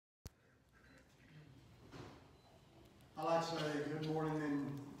I'd like to say good morning and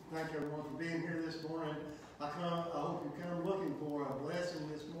thank everyone for being here this morning. I hope you come looking for a blessing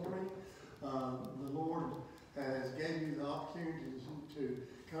this morning. The Lord has gave you the opportunity to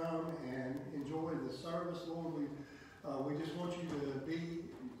come and enjoy the service. Lord, we just want you to be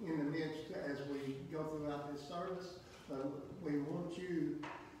in the midst as we go throughout this service. We want you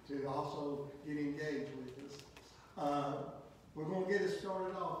to also get engaged with us. We're going to get it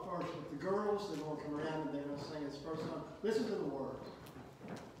started off first with the girls. They're going to come around and they're going to sing us first song. Listen to the words.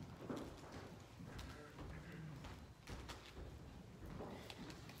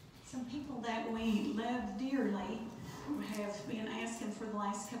 Some people that we love dearly have been asking for the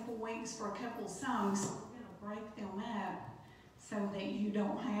last couple weeks for a couple songs. We're going to break them up so that you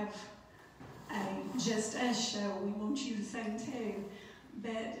don't have a just us show. We want you to sing too.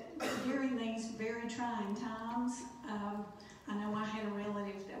 But during these very trying times, I know I had a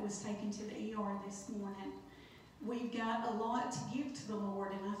relative that was taken to the ER this morning. We've got a lot to give to the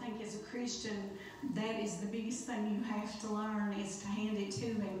Lord, and I think as a Christian, that is the biggest thing you have to learn is to hand it to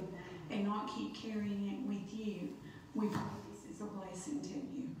Him and not keep carrying it with you. We pray this is a blessing to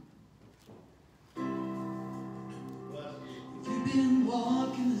you. If you've been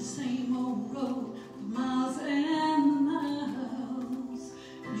walking the same old road for miles and miles,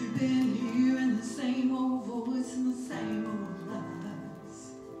 you've been hearing the same old voice and the same old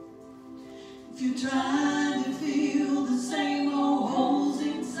lies. If you're trying to feel the same old holes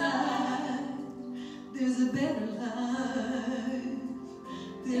inside, there's a better life.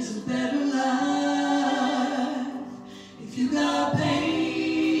 There's a better life. If you got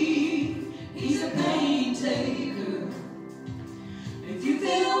pain, He's a pain taker. If you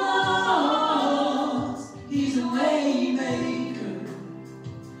feel lost, He's a way maker.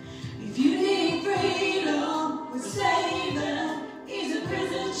 If you need freedom with saving, He's a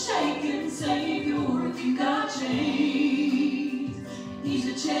prison shaking Savior. If you got chains, He's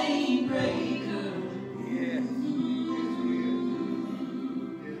a chain breaker. Yes.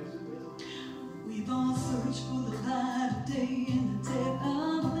 We've all searched for the light of day in the dead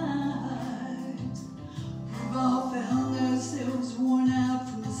of night. We've all found ourselves worn out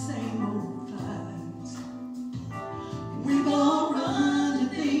from the same old fights. We've all run to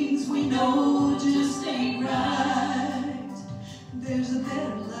things we know just ain't right. There's a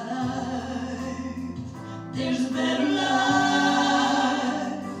better life. There's a better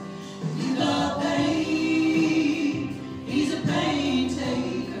life. If you got pain, He's a pain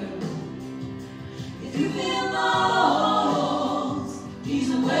taker. If you feel lost, He's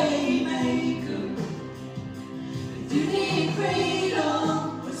a way maker. If you need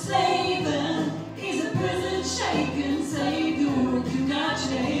freedom or saving, He's a prison shaking Savior. If you got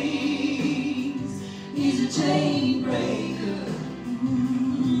chains, He's a chain breaker.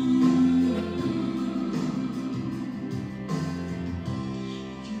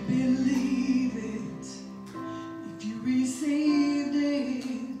 If you believe it, if you received it,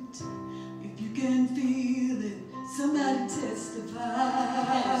 if you can feel it, somebody testify.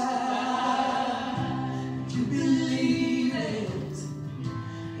 If you believe it,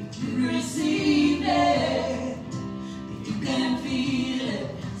 if you received it, if you can feel it,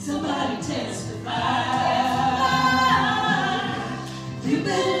 somebody testify. If you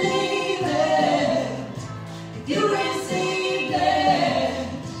believe it, if you received it,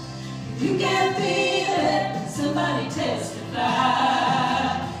 if you can feel it, somebody testify.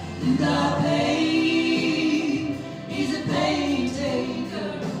 You got pain, He's a pain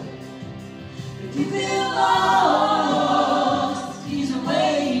taker. If you feel lost, He's a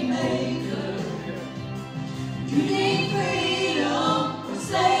way maker. If you need freedom or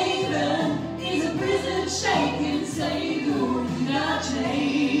saving, He's a prison shaking Savior. You got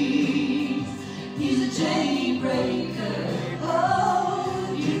chains, He's a chain breaker.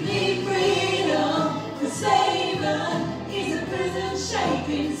 Oh, you need freedom or saving, He's a prison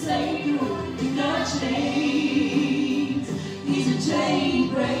shaking Savior. You got chains, He's a chain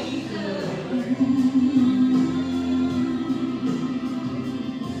breaker.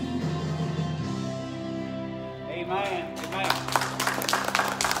 Amen. Amen.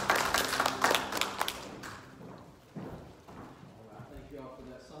 Thank you all for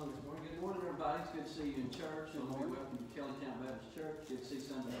that song this morning. Good morning, everybody. It's good to see you in church. And welcome to Kellytown Baptist Church. Good to see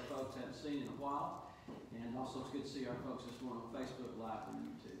some of our folks I haven't seen in a while. And also it's good to see our folks this morning on Facebook Live and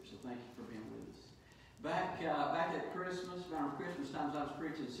YouTube. So thank you for being with us. Back at Christmas, around Christmas times, I was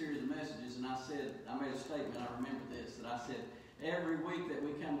preaching a series of messages, and I made a statement, I remember this, that I said, every week that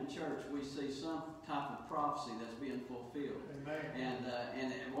we come to church, we see some type of prophecy that's being fulfilled. Amen.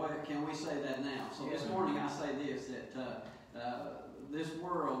 And what can we say that now? So this morning I say this, that this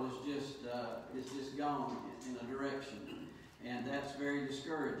world is just gone in a direction, and that's very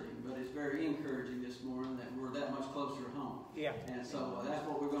discouraging. But it's very encouraging this morning that we're that much closer to home. Yeah. And so that's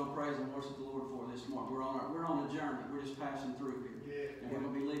what we're going to praise and worship the Lord for this morning. We're on a journey. We're just passing through here. And we're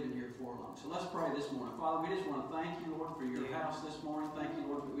going to be leaving here before long. So let's pray this morning. Father, we just want to thank you, Lord, for your house this morning. Thank you,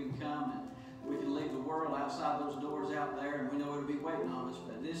 Lord, that we can come and we can leave the world outside those doors out there, and we know it'll be waiting on us.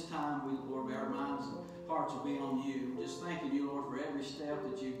 But this time, Lord, our minds and hearts will be on you. Just thanking you, Lord, for every step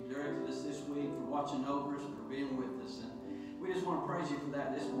that you've directed us this week, for watching over us, and for being with us. And we just want to praise you for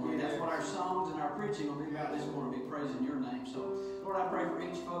that this morning. That's what our songs and our preaching will be about this morning, be praising your name. So, Lord, I pray for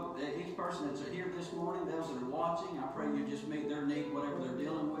each person that's here this morning, those that are watching. I pray you just meet their need, whatever they're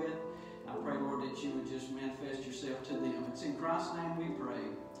dealing with. I pray, Lord, that you would just manifest yourself to them. It's in Christ's name we pray.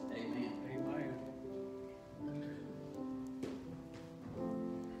 Amen. Amen.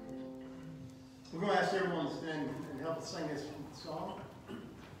 We're going to ask everyone to stand and help us sing this song.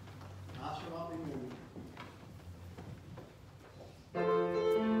 I shall not be moved.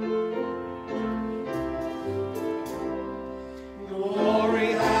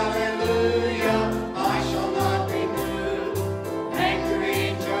 Glory, hallelujah, I shall not be moved. Anchored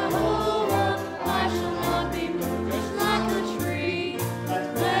in Jehovah, I shall not be moved. Just like a tree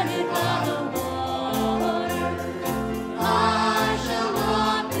planted by the water, I shall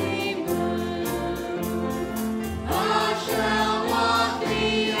not be moved. I shall not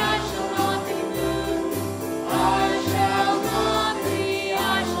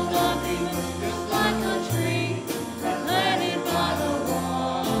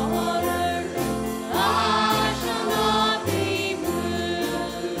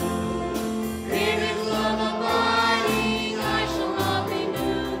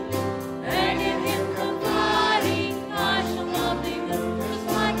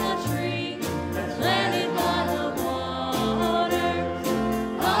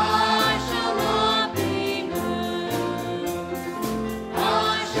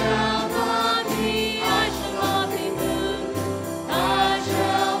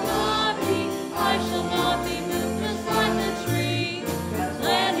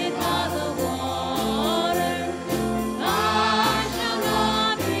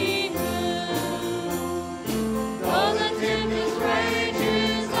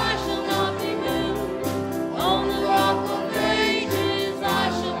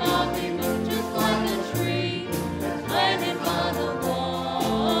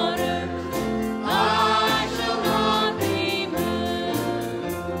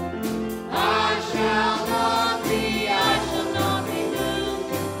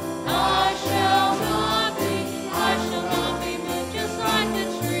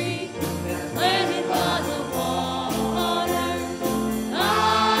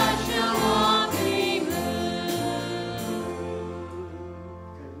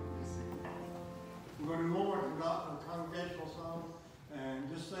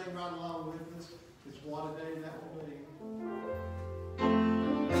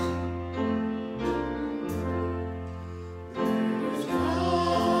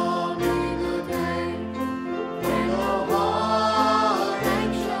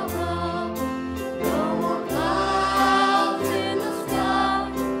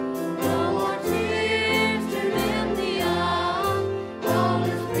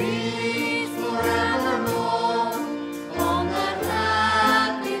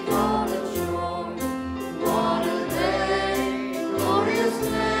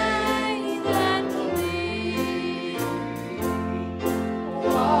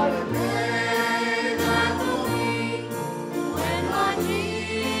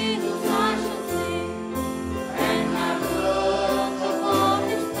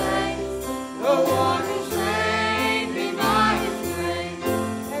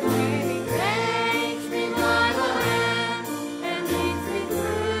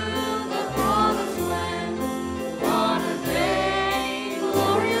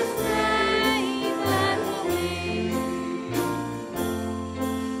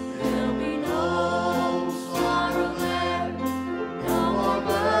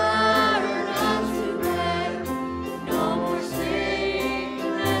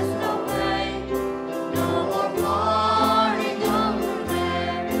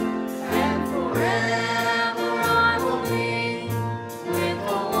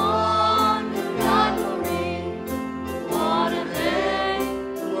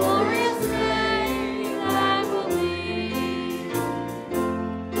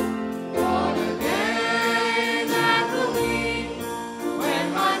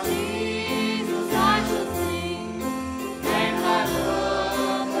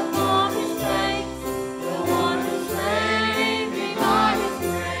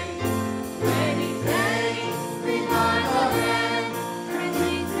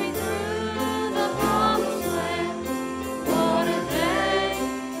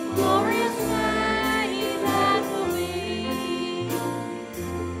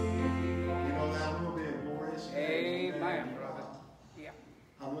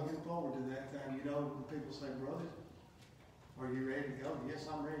yes,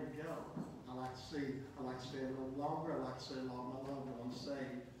 I'm ready to go. I like to stay a little longer. I like to see a lot of my loved ones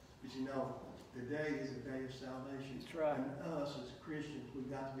saved. But you know, today is a day of salvation. That's right. And us as Christians,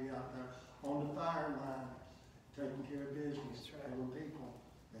 we've got to be out there on the fire line, taking care of business, That's right. telling people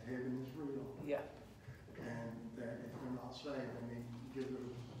that heaven is real. Yeah. And that if they're not saved, they need to give their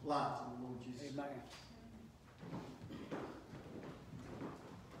life to the Lord Jesus. Amen.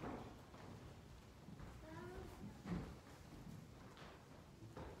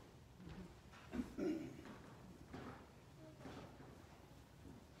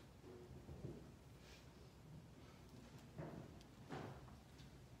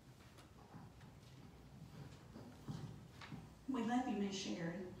 We love you, Miss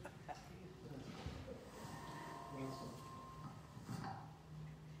Sharon.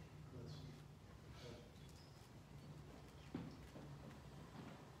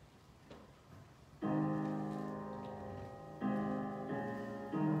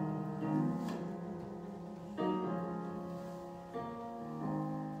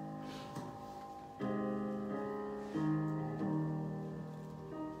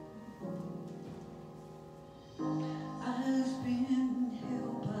 I've been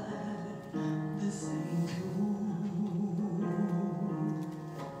held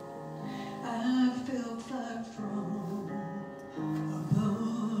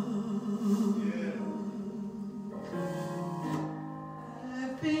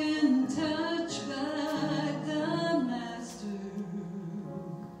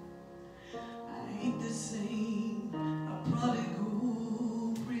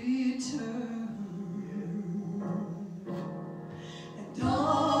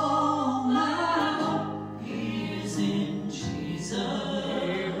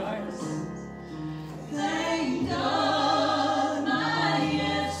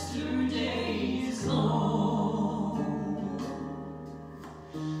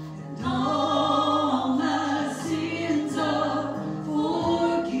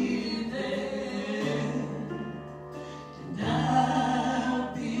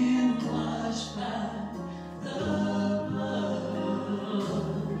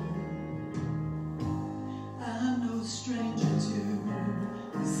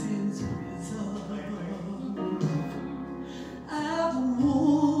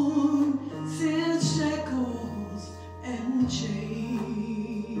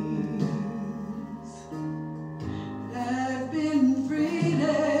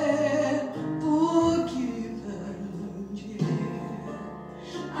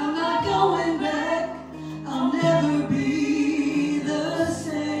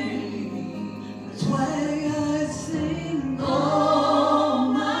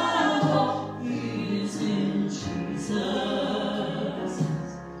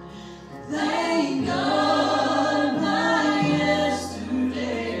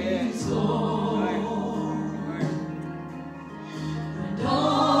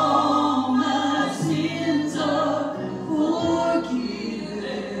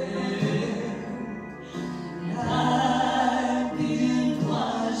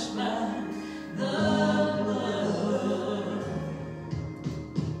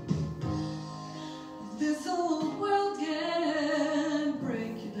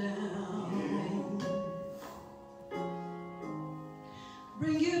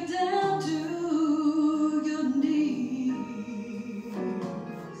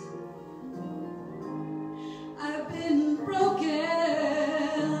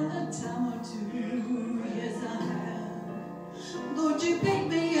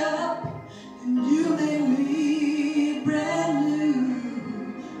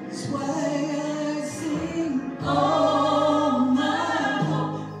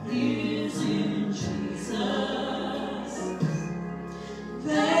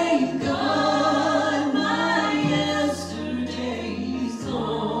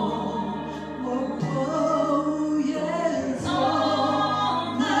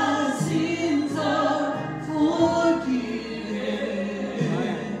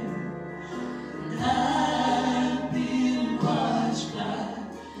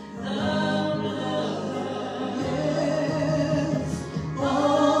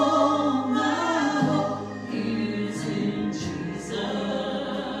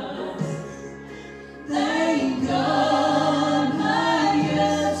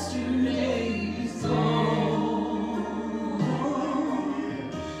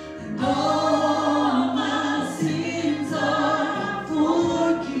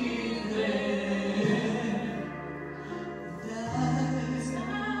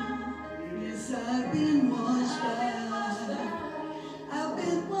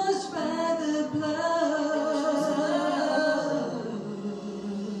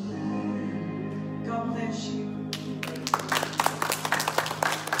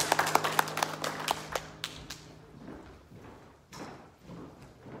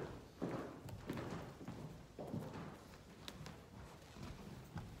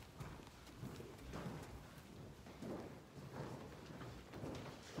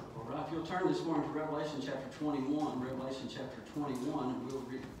if you'll turn this morning to Revelation chapter 21, Revelation chapter 21, and we'll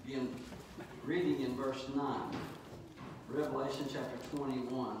begin reading in verse 9. Revelation chapter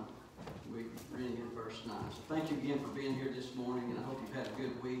 21, we're reading in verse 9. So thank you again for being here this morning, and I hope you've had a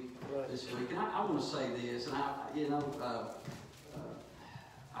good week this week. And I want to say this, and I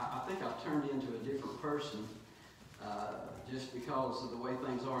think I've turned into a different person just because of the way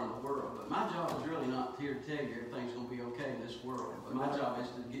things are in the world. But my job is really not here to tell you everything's going to be okay in this world. But my job is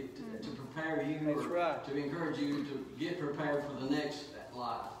to get to prepare you, to encourage you to get prepared for the next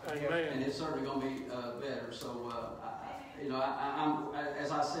life. Amen. And it's certainly going to be better. So, I'm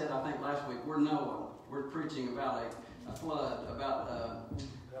as I said, I think last week, we're Noah. We're preaching about a flood, about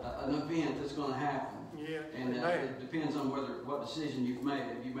an event that's going to happen. Yeah. And it depends on what decision you've made.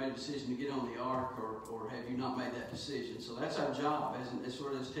 Have you made a decision to get on the ark, or have you not made that decision? So that's our job, as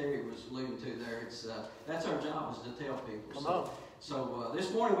sort of as Terry was alluding to there. It's that's our job, is to tell people. So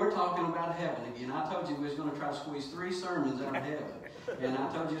this morning we're talking about heaven again. I told you we was going to try to squeeze 3 sermons out of heaven. And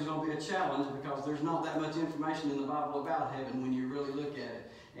I told you it was going to be a challenge because there's not that much information in the Bible about heaven when you really look at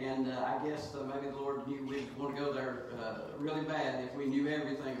it. And I guess maybe the Lord knew we'd want to go there really bad if we knew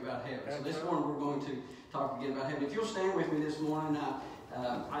everything about heaven. So this morning we're going to talk again about heaven. If you'll stand with me this morning,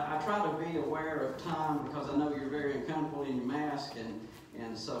 I try to be aware of time because I know you're very uncomfortable in your mask,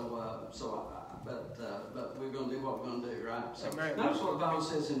 but we're going to do what we're going to do, right? So notice what the Bible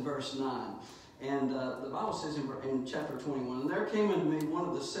says in verse 9. And the Bible says in chapter 21, "And there came unto me one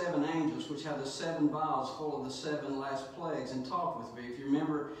of the 7 angels, which had the 7 vials full of the 7 last plagues, and talked with me." If you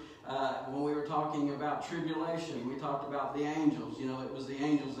remember when we were talking about tribulation, we talked about the angels. You know, it was the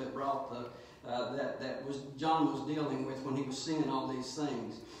angels that brought John was dealing with when he was seeing all these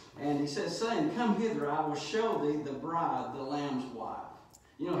things. And he says, saying, "Come hither, I will show thee the bride, the Lamb's wife."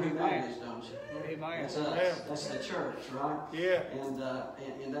 You know who that is, don't you? Amen. That's us. That's the church, right? Yeah. And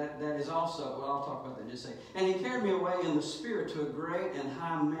that is also, well, I'll talk about that in just a second. "And he carried me away in the Spirit to a great and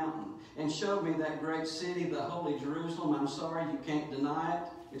high mountain, and showed me that great city, the holy Jerusalem." I'm sorry, you can't deny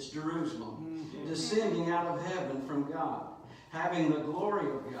it. It's Jerusalem. "Descending out of heaven from God, having the glory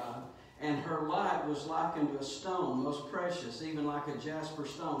of God. And her light was like unto a stone, most precious, even like a jasper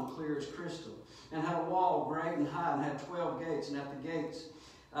stone, clear as crystal. And had a wall great and high, and had 12 gates, and at the gates...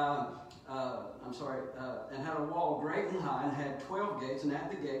 and had a wall great and high, and had 12 gates, and at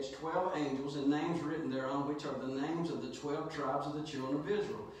the gates 12 angels, and names written thereon, which are the names of the 12 tribes of the children of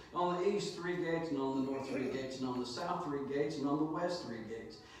Israel. On the east 3 gates, and on the north 3 gates, and on the south 3 gates, and on the west 3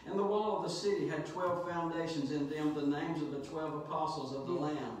 gates. And the wall of the city had 12 foundations, in them the names of the 12 apostles of the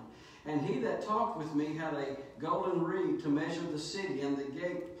Lamb. And he that talked with me had a golden reed to measure the city, and the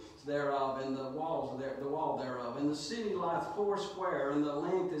gate thereof, and the wall thereof. And the city lieth 4 square, and the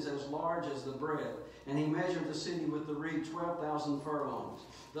length is as large as the breadth. And he measured the city with the reed 12,000 furlongs.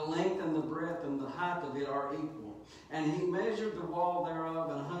 The length and the breadth and the height of it are equal. And he measured the wall thereof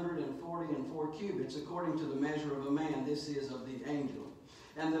 144 cubits, according to the measure of a man. This is of the angel.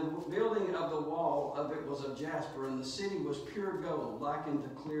 And the building of the wall of it was of jasper, and the city was pure gold, like unto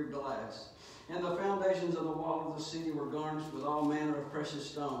clear glass. And the foundations of the wall of the city were garnished with all manner of precious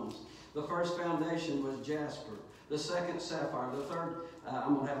stones. The first foundation was jasper, the second sapphire, the third,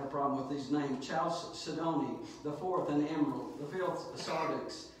 I'm going to have a problem with these names, chalcedony, the fourth an emerald, the fifth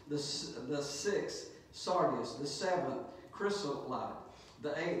sardix, the sixth sardius, the seventh chrysolite,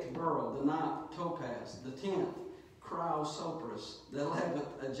 the eighth beryl, the ninth topaz, the 10th chrysoprase, the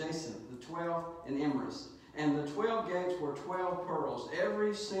 11th jacinth, the 12th an emerald. And the 12 gates were 12 pearls.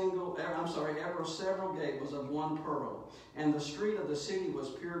 Every several gate was of 1 pearl. And the street of the city was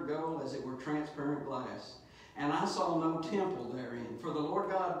pure gold, as it were transparent glass. And I saw no temple therein, for the Lord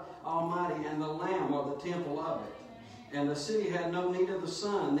God Almighty and the Lamb are the temple of it. And the city had no need of the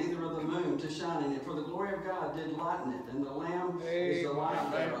sun, neither of the moon to shine in it, for the glory of God did lighten it, and the Lamb is the light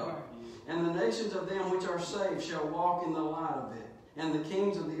thereof. And the nations of them which are saved shall walk in the light of it. And the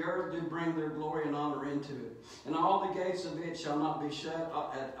kings of the earth do bring their glory and honor into it. And all the gates of it shall not be shut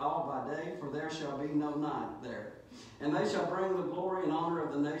at all by day, for there shall be no night there. And they shall bring the glory and honor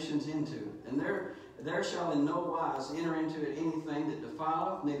of the nations into it. And there shall in no wise enter into it anything that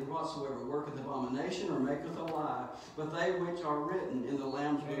defileth, neither whatsoever worketh abomination or maketh a lie, but they which are written in the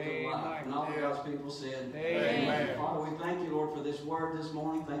Lamb's book of life. And all of God's people said, Amen. Father, we thank you, Lord, for this word this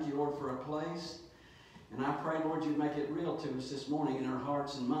morning. Thank you, Lord, for a place. And I pray, Lord, you'd make it real to us this morning in our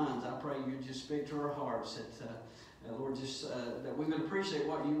hearts and minds. I pray you'd just speak to our hearts, that Lord, just that we would appreciate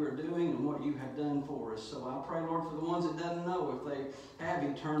what you are doing and what you have done for us. So I pray, Lord, for the ones that doesn't know if they have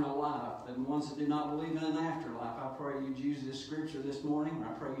eternal life, the ones that do not believe in an afterlife, I pray you'd use this scripture this morning, or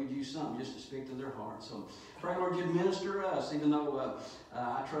I pray you'd use something just to speak to their heart. So pray, Lord, you'd minister to us, even though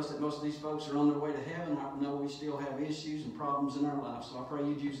I trust that most of these folks are on their way to heaven. I know we still have issues and problems in our lives. So I pray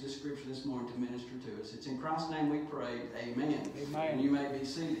you'd use this scripture this morning to minister to us. It's in Christ's name we pray. Amen. Amen. And you may be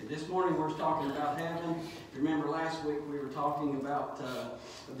seated. This morning we're talking about heaven. If you remember last week we were talking about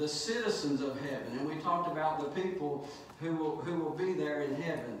the citizens of heaven, and we talked about the people who will be there in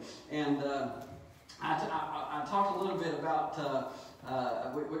heaven. And I talked a little bit about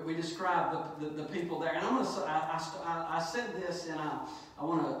we described the people there, and I'm going to say I said this, and I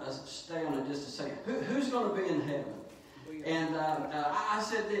want to stay on it just a second. Who's going to be in heaven? And I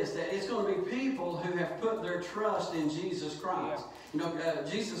said this, that it's going to be people who have put their trust in Jesus Christ. You know,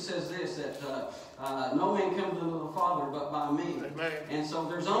 Jesus says this, that no man comes to the Father but by me. Amen. And so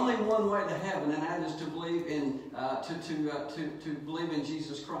there's only one way to heaven, and that is to believe in to believe in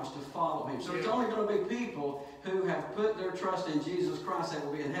Jesus Christ, to follow Him. So it's only going to be people who have put their trust in Jesus Christ that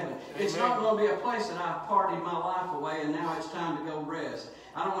will be in heaven. Amen. It's not going to be a place that I've partied my life away and now it's time to go rest.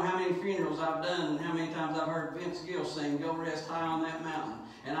 I don't know how many funerals I've done and how many times I've heard Vince Gill sing, "Go rest high on that mountain."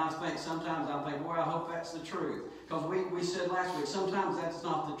 And sometimes I think, boy, I hope that's the truth. Because we said last week, sometimes that's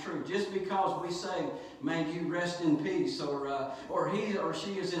not the truth. Just because we say, "May you rest in peace," or he or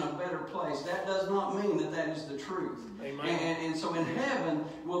she is in a better place, that does not mean that is the truth. Amen. And so in heaven,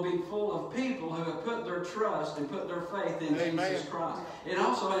 we'll be full of people who have put their trust and put their faith in Amen. Jesus Christ. And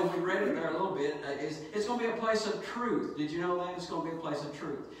also, and we read it there a little bit, it's going to be a place of truth. Did you know that? It's going to be a place of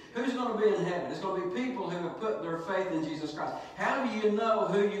truth. Who's going to be in heaven? It's going to be people who have put their faith in Jesus Christ. How do you know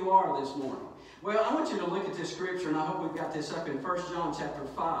who you are this morning? Well, I want you to look at this scripture, and I hope we've got this up in 1 John chapter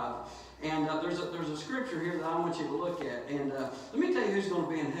 5. And there's a scripture here that I want you to look at. And let me tell you who's going to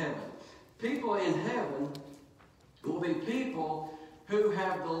be in heaven. People in heaven will be people who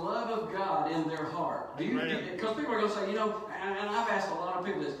have the love of God in their heart. Because people are going to say, you know, and I've asked a lot of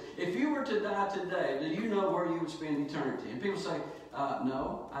people this, if you were to die today, do you know where you would spend eternity? And people say,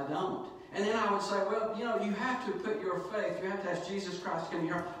 no, I don't. And then I would say, well, you know, you have to put your faith, you have to ask Jesus Christ to come in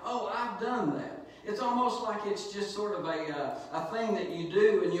your heart. Oh, I've done that. It's almost like it's just sort of a thing that you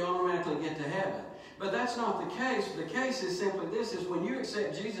do and you automatically get to heaven. But that's not the case. The case is simply this, is when you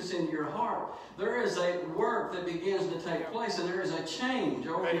accept Jesus into your heart, there is a work that begins to take place, and there is a change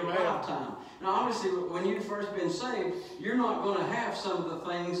over your lifetime. Now, obviously, when you've first been saved, you're not going to have some of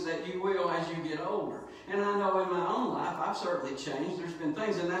the things that you will as you get older. And I know in my own life, I've certainly changed. There's been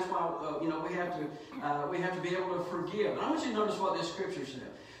things, and that's why we have to be able to forgive. And I want you to notice what this scripture says.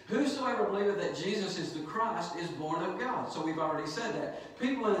 Whosoever believeth that Jesus is the Christ is born of God. So we've already said that.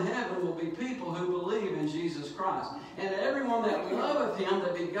 People in heaven will be people who believe in Jesus Christ. And everyone that loveth him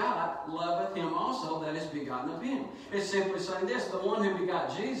that begot, loveth him also that is begotten of him. It's simply saying this, the one who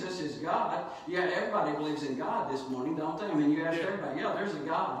begot Jesus is God. Yeah, everybody believes in God this morning, don't they? I mean, you ask everybody, yeah, there's a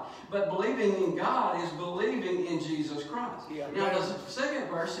God. But believing in God is believing in Jesus Christ. Yeah, now, the second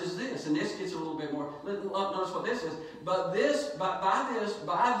verse is this, and this gets a little bit more, notice what this is. But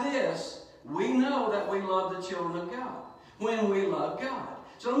by this, we know that we love the children of God, when we love God.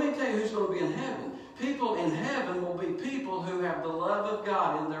 So let me tell you who's going to be in heaven. People in heaven will be people who have the love of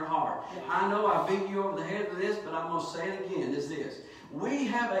God in their heart. I know I beat you over the head with this, but I'm going to say it again, is this. We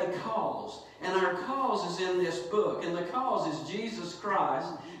have a cause, and our cause is in this book, and the cause is Jesus Christ,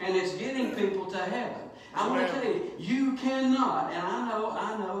 and it's getting people to heaven. I'm going to tell you, you cannot, and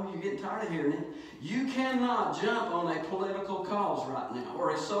I know, you're getting tired of hearing it, you cannot jump on a political cause right now,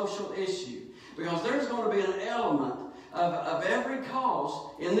 or a social issue, because there's going to be an element of every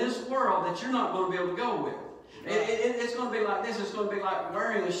cause in this world that you're not going to be able to go with. It's going to be like this. It's going to be like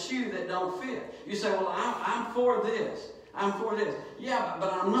wearing a shoe that don't fit. You say, well, I'm for this. I'm for this. Yeah,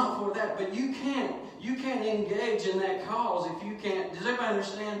 but I'm not for that. But you can't engage in that cause if you can't. Does everybody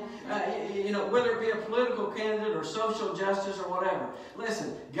understand? Whether it be a political candidate or social justice or whatever.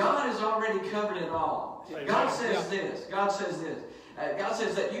 Listen, God has already covered it all. God says this. God says this. God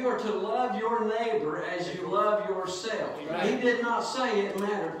says that you are to love your neighbor as you love yourself. He did not say it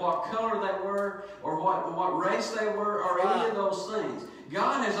mattered what color they were or what race they were or any of those things.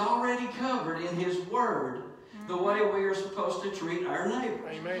 God has already covered in His Word the way we are supposed to treat our neighbors.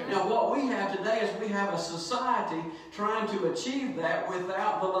 Amen. Now, what we have today is we have a society trying to achieve that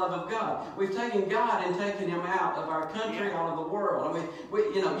without the love of God. We've taken God and taken Him out of our country, out of the world. I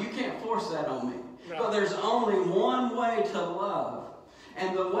mean, you can't force that on me. Right. But there's only one way to love.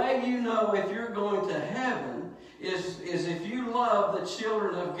 And the way you know if you're going to heaven is if you love the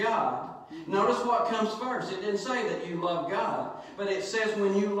children of God Notice what comes first. It didn't say that you love God, but it says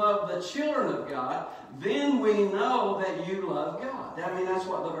when you love the children of God, then we know that you love God. I mean, that's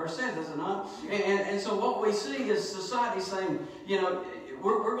what the verse says, does it not? And so what we see is society saying, you know,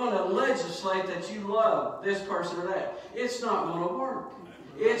 we're going to legislate that you love this person or that. It's not going to work.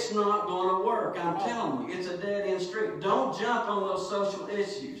 It's not going to work. I'm telling you, it's a dead-end street. Don't jump on those social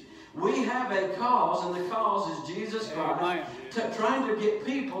issues. We have a cause, and the cause is Jesus Christ trying to get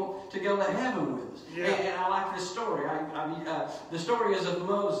people to go to heaven with us. Yeah. And I like this story. The story is of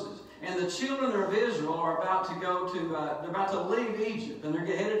Moses. And the children of Israel are about to go to, they're about to leave Egypt, and they're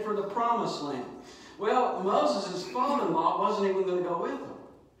headed for the promised land. Well, Moses' father-in-law wasn't even going to go with them.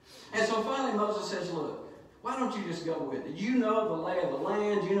 And so finally Moses says, look, why don't you just go with it? You know the lay of the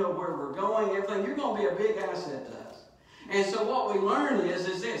land. You know where we're going, everything. You're going to be a big asset to us. And so what we learn is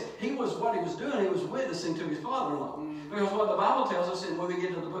this. He was doing, he was witnessing to his father-in-law. Because what the Bible tells us, and when we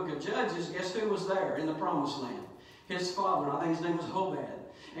get to the book of Judges, guess who was there in the promised land? His father. I think his name was Hobad.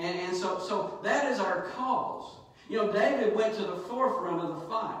 And so that is our cause. You know, David went to the forefront of the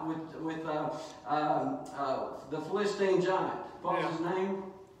fight with the Philistine giant. What was his name?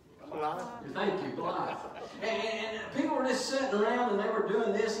 Goliath. Thank you, Goliath. And people were just sitting around, and they were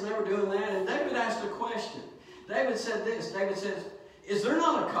doing this and they were doing that. And David asked a question. David said this. David says, is there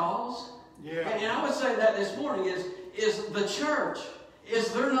not a cause? Yeah. And I would say that this morning is the church.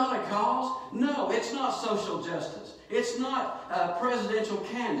 Is there not a cause? No, it's not social justice. It's not presidential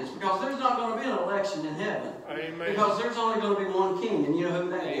candidates, because there's not going to be an election in heaven. Amen. Because there's only going to be one king, and you know who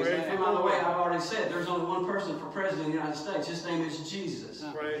that is. And by the way, I've already said there's only one person for president of the United States. His name is Jesus.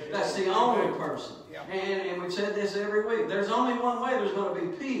 That's the only person. And we've said this every week. There's only one way there's going to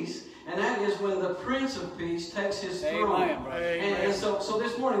be peace, and that is when the Prince of Peace takes his throne. And so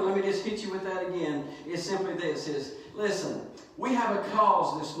this morning, let me just hit you with that again. It's simply this, listen, we have a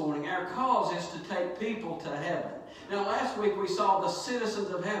cause this morning. Our cause is to take people to heaven. Now, last week we saw the citizens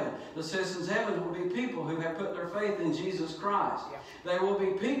of heaven. The citizens of heaven will be people who have put their faith in Jesus Christ. They will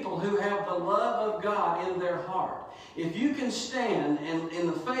be people who have the love of God in their heart. If you can stand in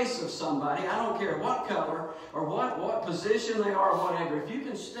the face of somebody, I don't care what color or what position they are or whatever, if you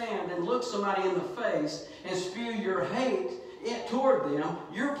can stand and look somebody in the face and spew your hate toward them,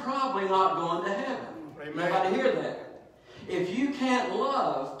 you're probably not going to heaven. Everybody hear that? If you can't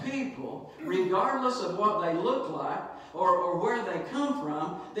love people, regardless of what they look like or where they come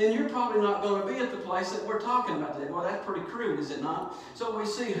from, then you're probably not going to be at the place that we're talking about today. Well, that's pretty crude, is it not? So we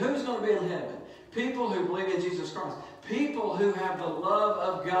see who's going to be in heaven. People who believe in Jesus Christ. People who have the love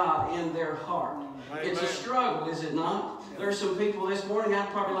of God in their heart. Amen. It's a struggle, is it not? Yeah. There's some people this morning I'd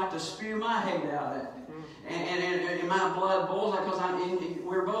probably like to spew my hate out at. And my blood boils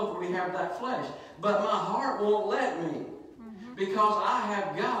because we have that flesh. But my heart won't let me. Because I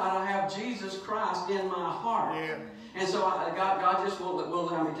have God, I have Jesus Christ in my heart. Yeah. And so God just won't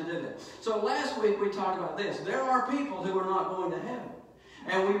allow me to do that. So last week we talked about this. There are people who are not going to heaven.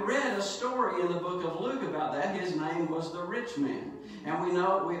 And we read a story in the book of Luke about that. His name was the rich man. And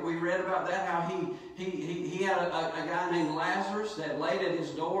we read about that, how he had a guy named Lazarus that laid at his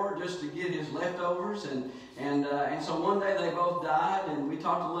door just to get his leftovers. And so one day they both died, and we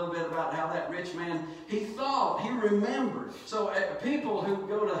talked a little bit about how that rich man, he remembered. So people who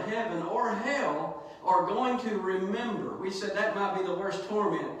go to heaven or hell are going to remember. We said that might be the worst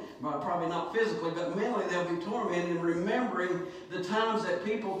torment. Probably not physically, but mentally they'll be tormented in remembering the times that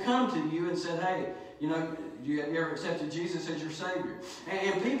people come to you and said, hey, you ever accepted Jesus as your Savior?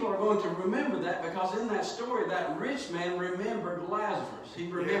 And people are going to remember that, because in that story, that rich man remembered Lazarus. He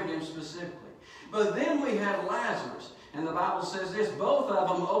remembered him specifically. But then we have Lazarus. And the Bible says this, both of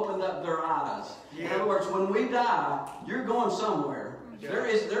them opened up their eyes. Yeah. In other words, when we die, you're going somewhere. Yeah. There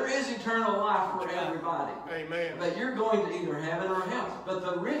is eternal life for everybody. Amen. But you're going to either heaven or hell. But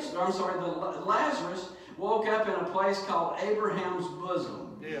the Lazarus woke up in a place called Abraham's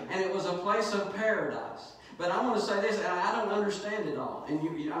bosom. Yeah. And it was a place of paradise. But I want to say this, and I don't understand it all. And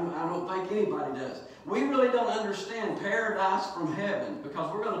I don't think anybody does. We really don't understand paradise from heaven,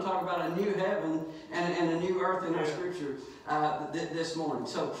 because we're going to talk about a new heaven and a new earth in our scripture this morning.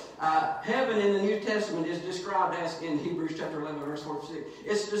 So heaven in the New Testament is described as, in Hebrews chapter 11, verse 46,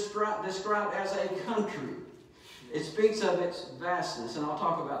 it's described as a country. It speaks of its vastness, and I'll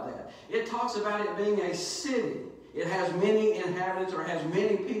talk about that. It talks about it being a city. It has many inhabitants, or has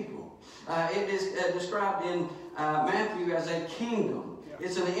many people. It is described in Matthew as a kingdom.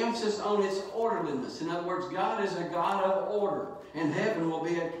 It's an emphasis on its orderliness. In other words, God is a God of order, and heaven will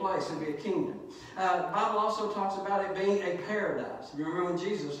be a place, it'll be a kingdom. The Bible also talks about it being a paradise. Remember when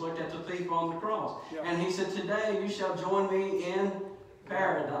Jesus looked at the thief on the cross, and he said, today you shall join me in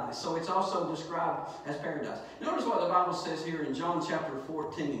paradise. So it's also described as paradise. Notice what the Bible says here in John chapter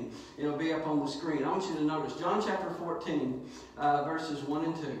 14. It'll be up on the screen. I want you to notice John chapter 14, verses 1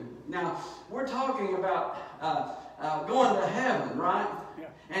 and 2. Now, we're talking about going to heaven, right? Yeah.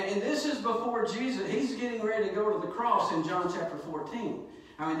 And this is before Jesus. He's getting ready to go to the cross in John chapter 14.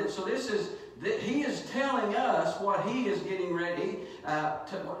 I mean, so this is, he is telling us what he is getting ready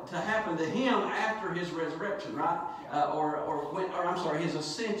to happen to him after his resurrection, right? His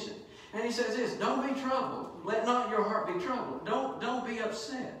ascension. And he says this, don't be troubled. Let not your heart be troubled. Don't be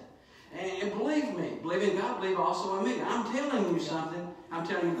upset. And believe me, believe in God, believe also in me. I'm telling you something. I'm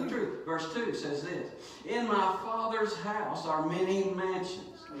telling you the truth. Verse 2 says this, in my Father's house are many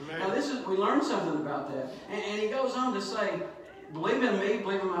mansions. Amen. Now we learned something about that. And he goes on to say, believe in me,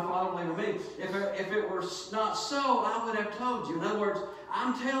 believe in my Father, believe in me. If it were not so, I would have told you. In other words,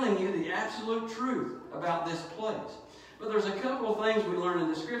 I'm telling you the absolute truth about this place. But there's a couple of things we learn in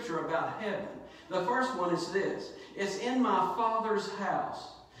the Scripture about heaven. The first one is this. It's in my Father's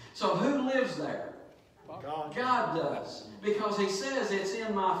house. So who lives there? God does. Because he says it's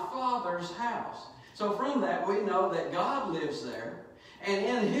in my Father's house. So from that we know that God lives there. And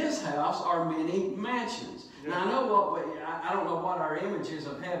in his house are many mansions. Now I don't know what our image is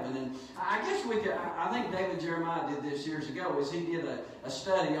of heaven, and I guess I think David Jeremiah did this years ago, is he did a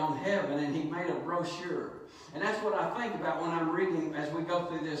study on heaven, and he made a brochure. And that's what I think about when I'm reading as we go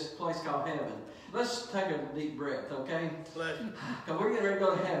through this place called heaven. Let's take a deep breath, okay? Because we're getting ready to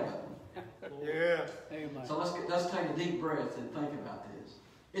go to heaven. Yeah. Amen. So let's take a deep breath and think about this.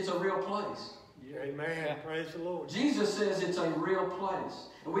 It's a real place. Amen. Yeah. Praise the Lord. Jesus says it's a real place.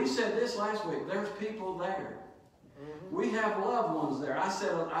 And we said this last week. There's people there. Mm-hmm. We have loved ones there. I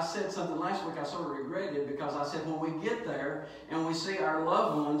said something last week I sort of regretted, because I said when we get there and we see our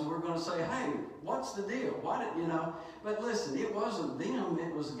loved ones, we're going to say, hey, what's the deal? Why did, But listen, it wasn't them.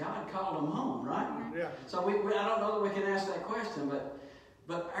 It was God called them home, right? Yeah. So I don't know that we can ask that question,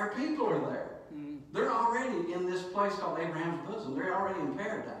 but our people are there. Mm-hmm. They're already in this place called Abraham's bosom. They're already in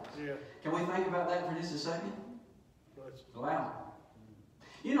paradise. Yeah. Can we think about that for just a second? Wow.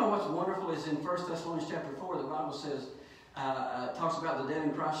 You know what's wonderful is in 1 Thessalonians chapter 4, the Bible says, talks about the dead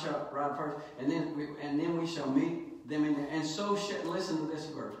in Christ shall rise first, and then we shall meet them in there. And so shall, listen to this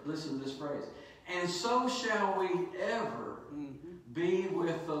verse, listen to this phrase, and so shall we ever be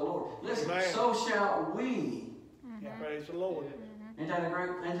with the Lord. Listen, Amen. So shall we. Yeah. Praise the Lord. Ain't that a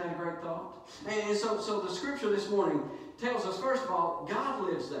great thought? And so the scripture this morning tells us, first of all, God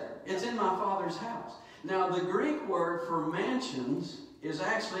lives there. It's in my Father's house. Now, the Greek word for mansions is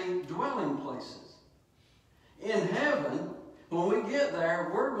actually dwelling places. In heaven, when we get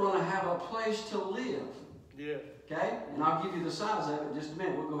there, we're going to have a place to live. Yeah. Okay? And I'll give you the size of it in just a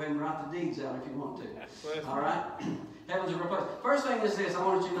minute. We'll go ahead and write the deeds out if you want to. All right? Heaven's a real place. First thing is this. I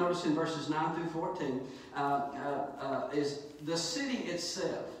want you to notice in verses 9 through 14 is the city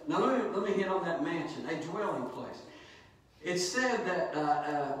itself. Now, let me hit on that mansion, a dwelling place. It said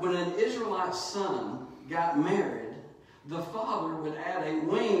that when an Israelite son got married, the father would add a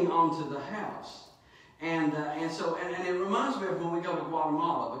wing onto the house. And it reminds me of when we go to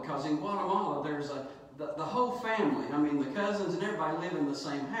Guatemala, because in Guatemala there's the whole family, I mean the cousins and everybody live in the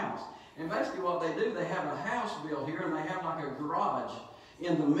same house. And basically what they do, they have a house built here and they have like a garage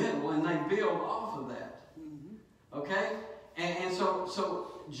in the middle and they build off of that. Okay? And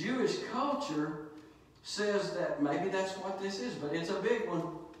so Jewish culture says that maybe that's what this is, but it's a big one.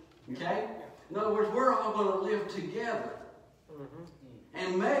 Okay? In other words, we're all going to live together.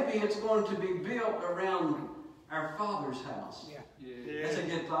 And maybe it's going to be built around our Father's house. That's a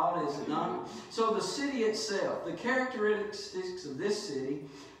good thought, is it not? So the city itself, the characteristics of this city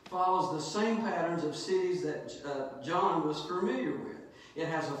follows the same patterns of cities that John was familiar with. It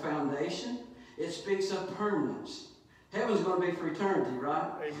has a foundation. It speaks of permanence. Heaven's going to be for eternity,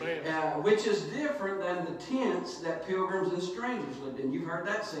 right? Amen. Which is different than the tents that pilgrims and strangers lived in. You've heard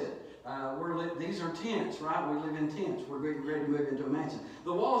that said. These are tents, right? We live in tents. We're getting ready to move into a mansion.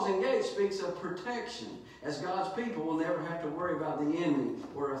 The walls and gates speaks of protection, as God's people will never have to worry about the enemy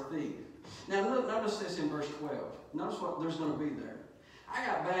or a thief. Now, notice this in verse 12. Notice what there's going to be there. I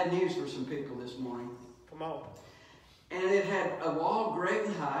got bad news for some people this morning. Come on. And it had a wall great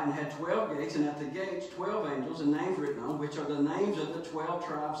and high, and had 12 gates, and at the gates 12 angels, and names written on, which are the names of the 12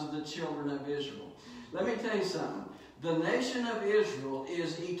 tribes of the children of Israel. Let me tell you something. The nation of Israel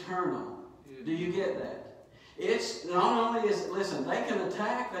is eternal. Do you get that? It's not only is, listen, they can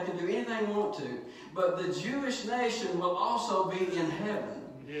attack, they can do anything they want to, but the Jewish nation will also be in heaven.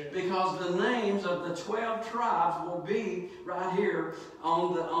 Because the names of the 12 tribes will be right here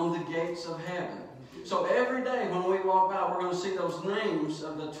on the gates of heaven. So every day when we walk by, we're going to see those names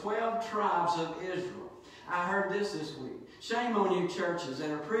of the 12 tribes of Israel. I heard this week. Shame on you churches that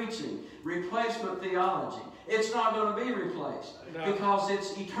are preaching replacement theology. It's not going to be replaced because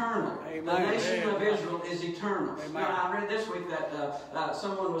it's eternal. Amen. The nation of Amen. Israel is eternal. Amen. Now, I read this week that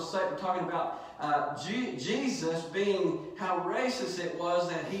someone was talking about Jesus being how racist it was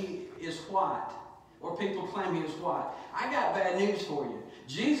that he is white, or people claim he is white. I got bad news for you.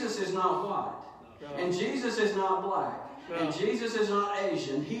 Jesus is not white, and Jesus is not black, and Jesus is not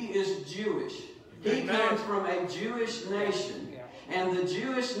Asian. He is Jewish. He comes from a Jewish nation, and the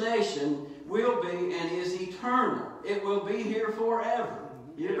Jewish nation will be and is eternal. It will be here forever.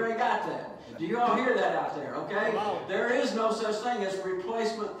 You already got that? Do you all hear that out there? Okay? There is no such thing as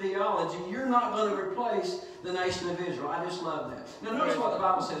replacement theology. You're not going to replace the nation of Israel. I just love that. Now notice what the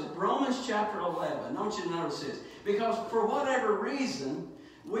Bible says. Romans chapter 11. I want you to notice this. Because for whatever reason,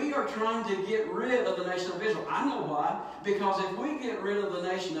 we are trying to get rid of the nation of Israel. I know why. Because if we get rid of the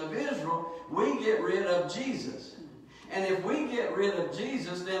nation of Israel, we get rid of Jesus. And if we get rid of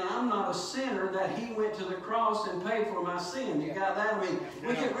Jesus, then I'm not a sinner that he went to the cross and paid for my sin. You got that? I mean,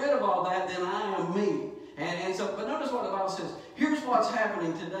 we get rid of all that, then I am me. And so, but notice what the Bible says. Here's what's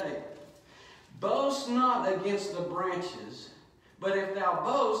happening today. Boast not against the branches, but if thou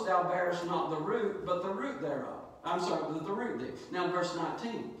boast, thou bearest not the root, but the root thereof. I'm sorry, the root there. Now verse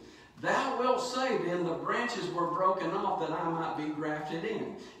 19. Thou wilt say then the branches were broken off that I might be grafted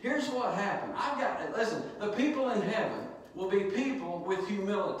in. Here's what happened. Listen, the people in heaven will be people with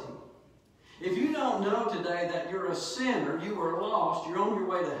humility. If you don't know today that you're a sinner, you are lost, you're on your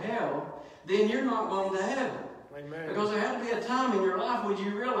way to hell, then you're not going to heaven. Amen. Because there had to be a time in your life when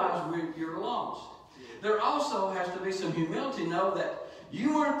you realize you're lost. There also has to be some humility. Know that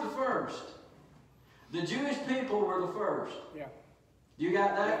you weren't the first. The Jewish people were the first. Yeah. You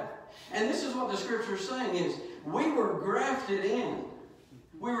got that? And this is what the scripture is saying is, we were grafted in.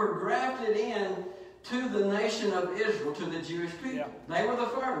 We were grafted in to the nation of Israel, to the Jewish people. Yeah. They were the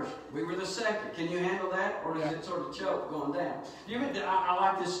first. We were the second. Can you handle that? Or does it sort of choke going down? I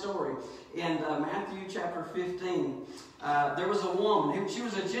like this story. In Matthew chapter 15, there was a woman. She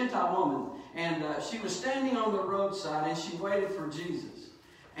was a Gentile woman. And she was standing on the roadside and she waited for Jesus.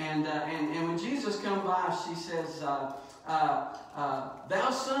 And when Jesus come by, she says,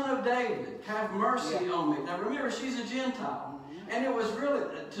 thou son of David, have mercy on me. Now remember, she's a Gentile. And it was really,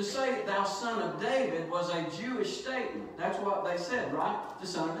 to say thou son of David was a Jewish statement. That's what they said, right? The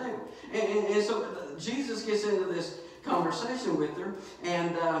son of David. And so Jesus gets into this conversation with her,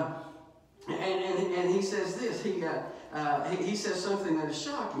 and he says this. He says something that is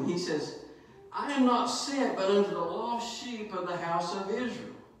shocking. He says, I am not sent but unto the lost sheep of the house of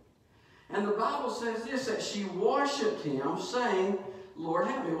Israel. And the Bible says this, that she worshipped him, saying, Lord,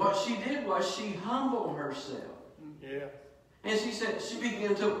 help me. What she did was she humbled herself. Yeah. And she said, she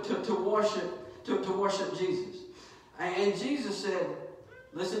began to worship Jesus. And Jesus said,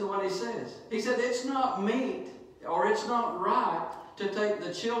 listen to what he says. He said, it's not meet, or it's not right to take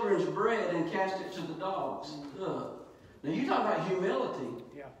the children's bread and cast it to the dogs. Ugh. Now you talk about humility.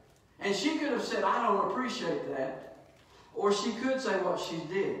 Yeah. And she could have said, I don't appreciate that. Or she could say what she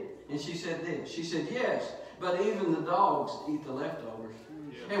did. And she said this. She said, yes, but even the dogs eat the leftovers.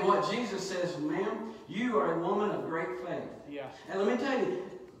 Yeah. And what Jesus says, ma'am, you are a woman of great faith. Yeah. And let me tell you,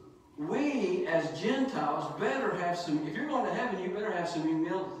 we as Gentiles better have some, if you're going to heaven, you better have some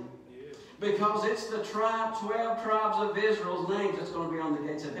humility. Yeah. Because it's the 12 tribes of Israel's names that's going to be on the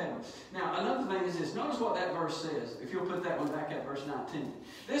gates of heaven. Now, another thing is this. Notice what that verse says. If you'll put that one back at verse 19.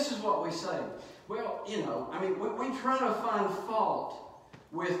 This is what we say. Well, you know, I mean, we try to find fault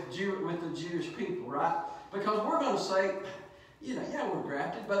with the Jewish people, right? Because we're going to say, you know, yeah, we're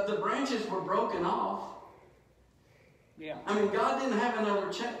grafted, but the branches were broken off. Yeah. I mean, God didn't have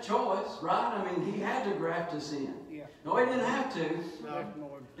another choice, right? I mean, he had to graft us in. Yeah. No, he didn't have to. No,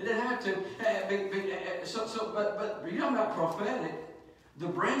 Lord. He didn't have to. But you're talking about prophetic. The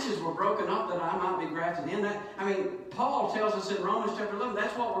branches were broken off that I might be grafted in. That, I mean, Paul tells us in Romans chapter 11,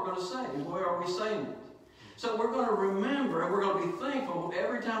 that's what we're going to say. And where are we saying it? So we're going to remember and we're going to be thankful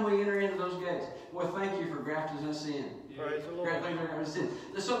every time we enter into those gates. Well, thank you for grafting us in. Praise the Lord.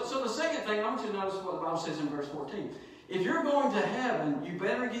 So the second thing, I want you to notice what the Bible says in verse 14. If you're going to heaven, you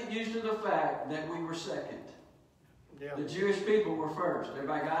better get used to the fact that we were second. Yeah. The Jewish people were first.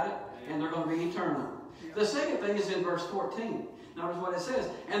 Everybody got it? And they're going to be eternal. Yeah. The second thing is in verse 14. Notice what it says.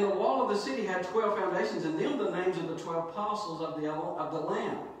 And the wall of the city had 12 foundations, and them the names of the 12 apostles of the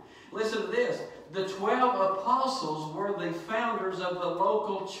Lamb. Listen to this. The 12 apostles were the founders of the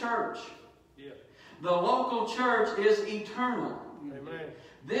local church. Yeah. The local church is eternal. Amen.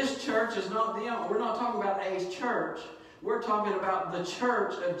 This church is not we're not talking about a church. We're talking about the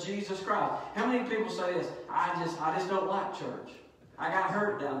church of Jesus Christ. How many people say this? I just don't like church. I got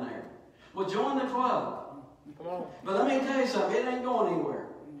hurt down there. Well, join the club. Come on. But let me tell you something. It ain't going anywhere.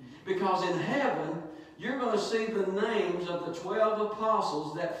 Because in heaven, you're going to see the names of the 12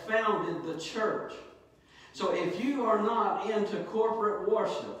 apostles that founded the church. So if you are not into corporate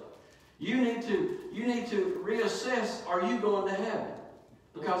worship, you need to reassess, are you going to heaven?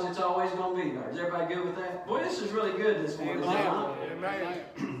 Because it's always going to be there. Is everybody good with that? Boy, this is really good this morning.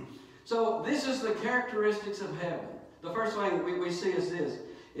 Amen. So this is the characteristics of heaven. The first thing we see is this,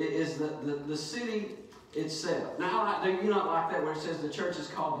 is the city itself. Now, do you not like that where it says the church is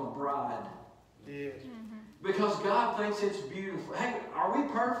called the bride? Yes. Because God thinks it's beautiful. Hey, are we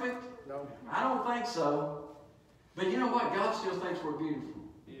perfect? No. I don't think so. But you know what? God still thinks we're beautiful.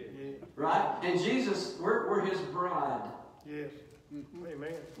 Yeah. Right? And Jesus, we're His bride. Yes.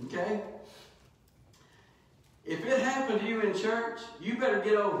 Amen. Okay? If it happened to you in church, you better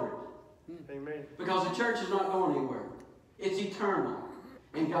get over it. Amen. Because the church is not going anywhere. It's eternal.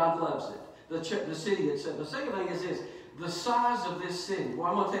 And God loves it. The city itself. The second thing is this. The size of this city. Well,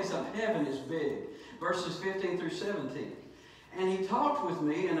 I'm going to tell you something. Heaven is big. Verses 15 through 17. And he talked with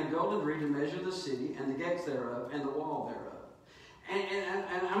me in a golden reed to measure the city and the gates thereof and the wall thereof.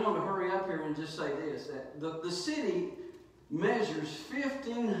 And I'm going to hurry up here and just say this. That the city measures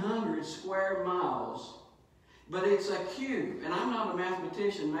 1,500 square miles. But it's a cube. And I'm not a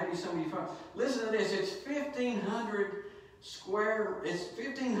mathematician. Maybe some of you find. Listen to this. It's 1,500 square. It's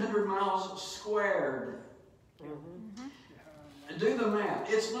 1,500 miles squared. Mm-hmm. Do the math.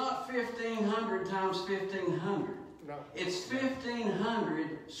 It's not 1,500 times 1,500. No. It's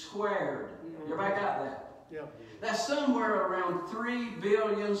 1,500 squared. Mm-hmm. Everybody got that? Yeah. That's somewhere around 3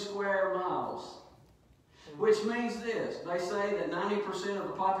 billion square miles. Which means this. They say that 90% of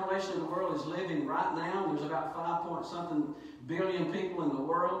the population of the world is living right now. There's about 5-point-something billion people in the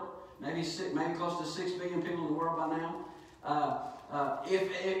world. Maybe close to 6 billion people in the world by now.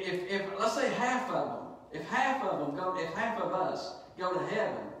 If let's say half of them, if half of us go to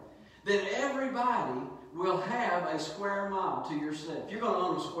heaven, then everybody will have a square mile to yourself. You're going to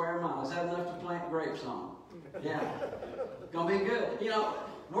own a square mile. Is that enough to plant grapes on? Yeah. Going to be good. You know,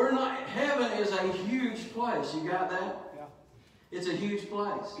 heaven is a huge place. You got that? Yeah. It's a huge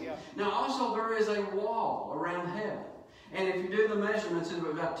place. Yeah. Now also there is a wall around heaven. And if you do the measurements, it's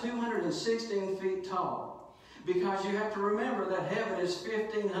about 216 feet tall. Because you have to remember that heaven is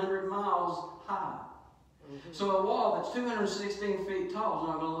 1,500 miles high. Mm-hmm. So a wall that's 216 feet tall is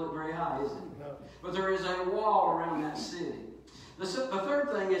not going to look very high, is it? No. But there is a wall around that city. The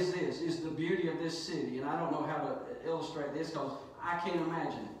third thing is this, is the beauty of this city. And I don't know how to illustrate this because I can't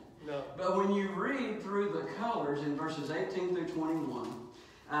imagine it. No. But when you read through the colors in verses 18 through 21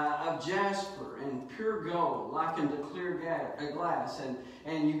 of jasper and pure gold likened to clear glass,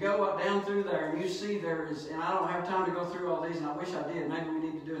 and you go up down through there and you see there is, and I don't have time to go through all these, and I wish I did. Maybe we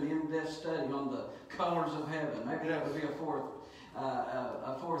need to do an in-depth study on the colors of heaven. Maybe that would be a fourth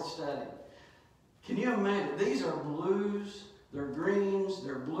study. Can you imagine? These are blues. They're greens,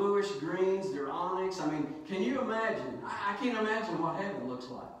 they're bluish greens, they're onyx. I mean, can you imagine? I can't imagine what heaven looks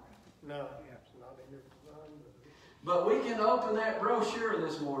like. No, it's not in your design. But we can open that brochure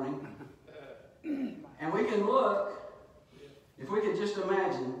this morning, and we can look, if we could just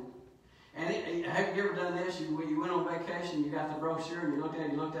imagine. And have you ever done this? You went on vacation, you got the brochure, and you looked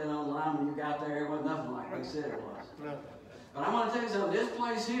at it online, and you got there, it wasn't nothing like they said it was. No. But I'm going to tell you something, this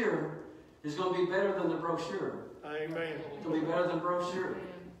place here is going to be better than the brochure. Amen. It's going to be better than brochure.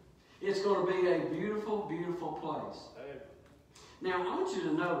 It's going to be a beautiful, beautiful place. Now, I want you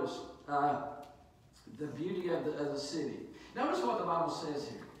to notice the beauty of the city. Notice what the Bible says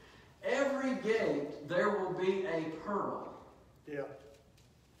here. Every gate, there will be a pearl. Yeah.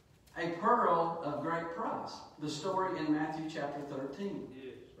 A pearl of great price. The story in Matthew chapter 13.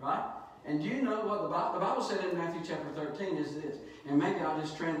 Yes. Right? And do you know what the Bible said in Matthew chapter 13 is this? And maybe I'll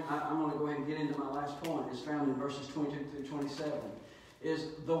just I'm going to go ahead and get into my last point. It's found in verses 22 through 27. Is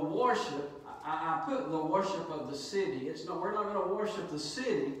the worship, I put the worship of the city. We're not going to worship the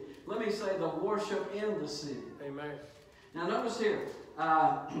city. Let me say the worship in the city. Amen. Now notice here.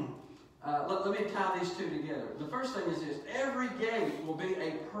 Let me tie these two together. The first thing is this. Every gate will be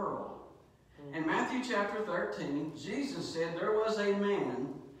a pearl. In Matthew chapter 13, Jesus said there was a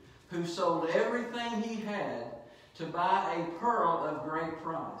man who sold everything he had to buy a pearl of great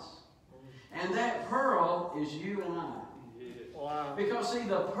price. And that pearl is you and I. Wow. Because see,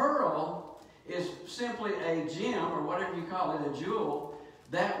 the pearl is simply a gem, or whatever you call it, a jewel,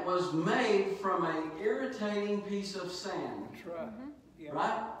 that was made from an irritating piece of sand. That's right. Yeah.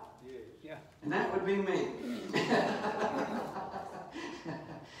 Right? Yeah. And that would be me.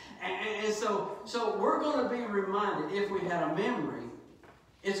 and so we're going to be reminded, if we had a memory,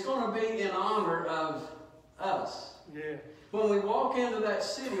 it's going to be in honor of us. Yeah. When we walk into that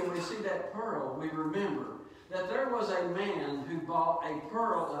city and we see that pearl, we remember that there was a man who bought a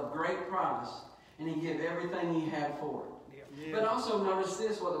pearl of great price, and he gave everything he had for it. Yeah. But also notice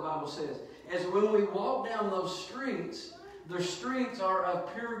this, what the Bible says. As when we walk down those streets, the streets are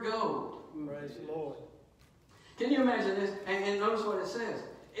of pure gold. Praise the Lord. Can you imagine this? And notice what it says.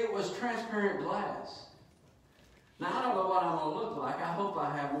 It was transparent glass. Now, I don't know what I'm going to look like. I hope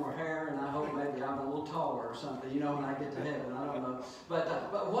I have more hair, and I hope maybe I'm a little taller or something, when I get to heaven. I don't know.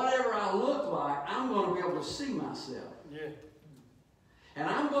 But whatever I look like, I'm going to be able to see myself. Yeah. And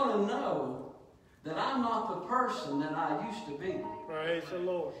I'm going to know that I'm not the person that I used to be. Praise the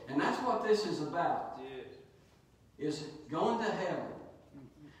Lord. And that's what this is about. Is going to heaven.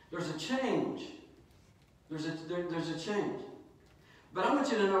 There's a change. There's a change. But I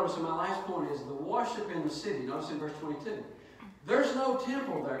want you to notice, and my last point is the worship in the city. Notice in verse 22. There's no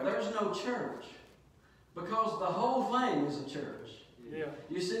temple there. There's no church. Because the whole thing is a church. Yeah.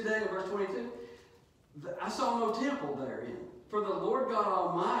 You see that in verse 22? I saw no temple therein. For the Lord God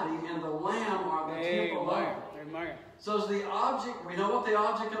Almighty and the Lamb are the temple of it. Amen. So is the object, we know what the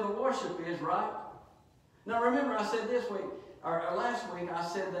object of the worship is, right? Now remember, I said this week, or last week, I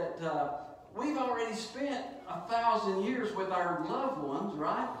said that we've already spent 1,000 years with our loved ones,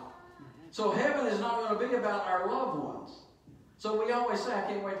 right? So heaven is not going to be about our loved ones. So we always say, I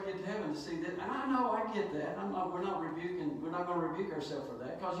can't wait to get to heaven to see that. And I know, I get that. We're not going to rebuke ourselves for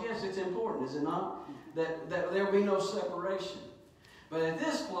that. Because yes, it's important, is it not? That there will be no separation. But at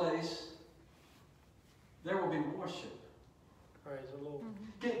this place, there will be worship. Praise the Lord.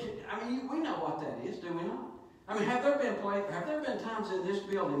 We know what that is, do we not? Have there been times in this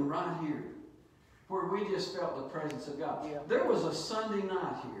building right here where we just felt the presence of God? Yeah. There was a Sunday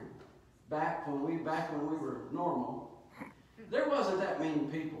night here, back when we were normal. There wasn't that many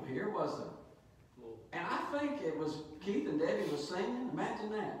people here, was there? And I think it was Keith and Debbie was singing.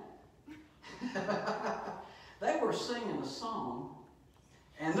 Imagine that. They were singing a song,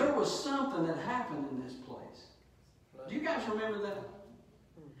 and there was something that happened in this place. Do you guys remember that?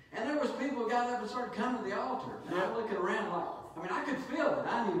 And there was people who got up and started coming to the altar. And I'm looking around like, I could feel it.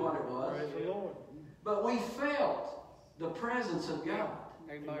 I knew what it was. Praise the Lord. But we felt the presence of God.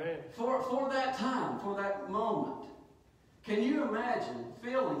 Amen. For that time, for that moment. Can you imagine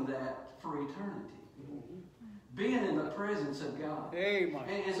feeling that for eternity? Being in the presence of God. Amen.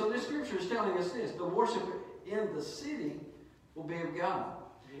 And so this scripture is telling us this. The worship in the city will be of God.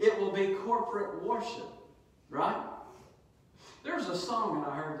 It will be corporate worship. Right? There's a song that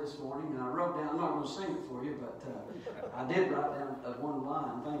I heard this morning, and I wrote down, I'm not going to sing it for you, but I did write down one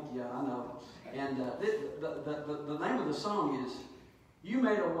line. Thank you, I know. And the name of the song is, You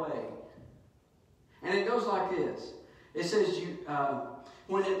Made a Way. And it goes like this. It says,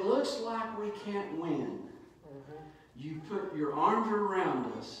 when it looks like we can't win, you put your arms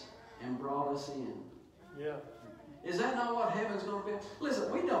around us and brought us in. Yeah. Is that not what heaven's going to be?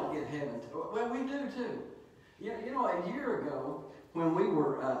 Listen, we don't get heaven. Well, we do too. Yeah, a year ago, when we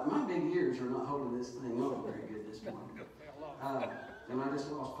were, my big ears are not holding this thing over very good this morning. And I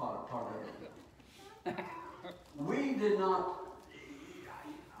just lost part of it. We did not,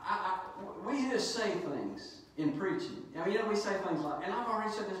 we just say things in preaching. We say things like, and I've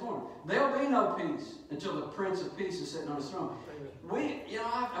already said this morning, there'll be no peace until the Prince of Peace is sitting on his throne.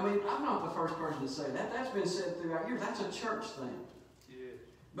 I'm not the first person to say that. That's been said throughout years. That's a church thing. Yeah.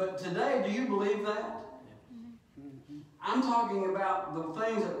 But today, do you believe that? I'm talking about the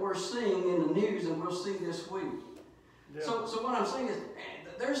things that we're seeing in the news and we'll see this week. Yeah. So what I'm saying is,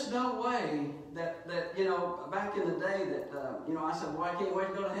 there's no way that back in the day that, I said, well, I can't wait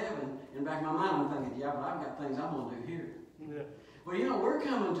to go to heaven. In the back of my mind, I'm thinking, yeah, but I've got things I'm going to do here. Yeah. Well, we're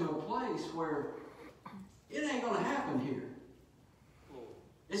coming to a place where it ain't going to happen here.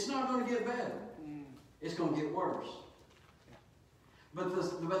 It's not going to get better. It's going to get worse. But the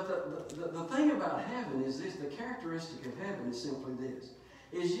thing about heaven is this, the characteristic of heaven is simply this,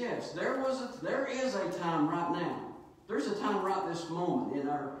 is yes, there is a time right now. There's a time right this moment in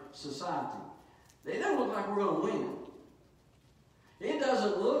our society. It doesn't look like we're going to win. It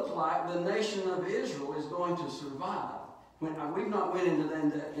doesn't look like the nation of Israel is going to survive. We've not went into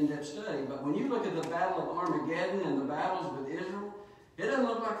that in-depth study, but when you look at the Battle of Armageddon and the battles with Israel, it doesn't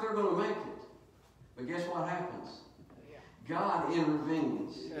look like they're going to make it. But guess what happens? God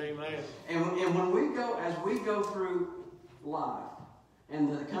intervenes. Amen. And when as we go through life,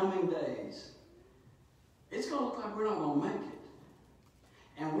 and the coming days, it's going to look like we're not going to make it.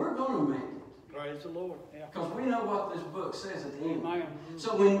 And we're going to make it. Praise the Lord. Yeah. Because we know what this book says at the end. Amen.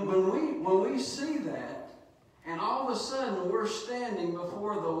 So when we see that, and all of a sudden we're standing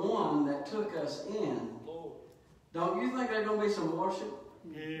before the one that took us in, Lord. don't you think there's going to be some worship?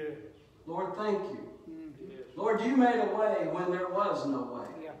 Yeah. Lord, thank you. Yes. Lord, you made a way when there was no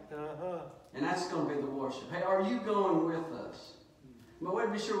way. Yeah. Uh-huh. And that's going to be the worship. Hey, are you going with us? But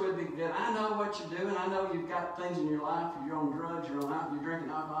we'd be sure we'd be good. I know what you're doing. I know you've got things in your life. You're on drugs. You're drinking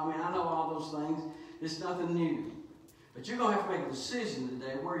alcohol. I mean, I know all those things. It's nothing new. But you're going to have to make a decision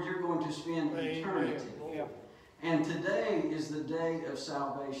today where you're going to spend eternity. Yeah. And today is the day of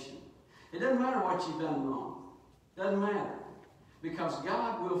salvation. It doesn't matter what you've done wrong. Doesn't matter. Because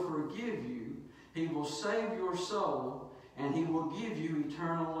God will forgive you. He will save your soul. And He will give you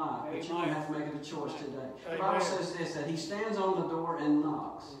eternal life. But you're going to have to make a choice today. The Bible says this, that He stands on the door and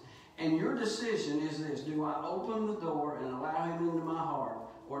knocks. And your decision is this: do I open the door and allow Him into my heart,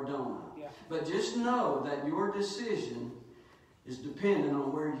 or don't I? Yeah. But just know that your decision is dependent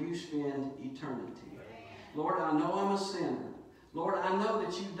on where you spend eternity. Lord, I know I'm a sinner. Lord, I know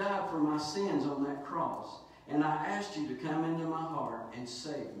that You died for my sins on that cross. And I asked You to come into my heart and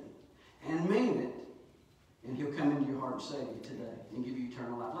save me. And mean it. And He'll come into your heart and save you today and give you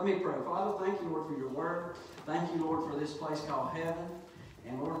eternal life. Let me pray. Father, thank You, Lord, for Your word. Thank You, Lord, for this place called heaven.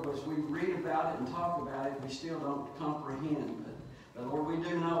 And Lord, as we read about it and talk about it, we still don't comprehend. But Lord, we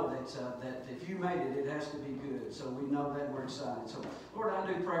do know that if You made it, it has to be good. So we know that, we're excited. So Lord, I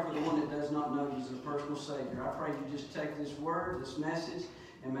do pray for the one that does not know You as a personal Savior. I pray You just take this word, this message,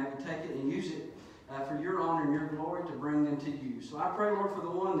 and maybe take it and use it for Your honor and Your glory to bring them to You. So I pray, Lord, for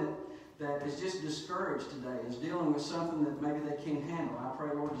the one that is just discouraged today, is dealing with something that maybe they can't handle. I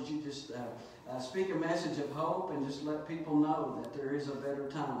pray, Lord, that You just speak a message of hope and just let people know that there is a better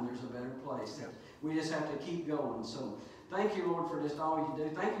time, there's a better place. That we just have to keep going. So thank You, Lord, for just all You do.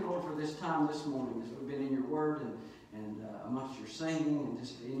 Thank You, Lord, for this time this morning as we've been in Your word and amongst Your singing and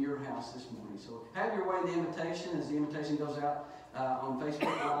just in Your house this morning. So have Your way in the invitation as the invitation goes out on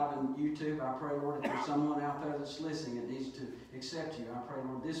Facebook Live and YouTube. I pray, Lord, if there's someone out there that's listening that needs to accept You, I pray,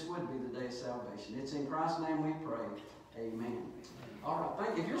 Lord, this would be the day of salvation. It's in Christ's name we pray. Amen. All right,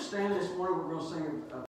 thank you. If you'll stand this morning, we're going to sing a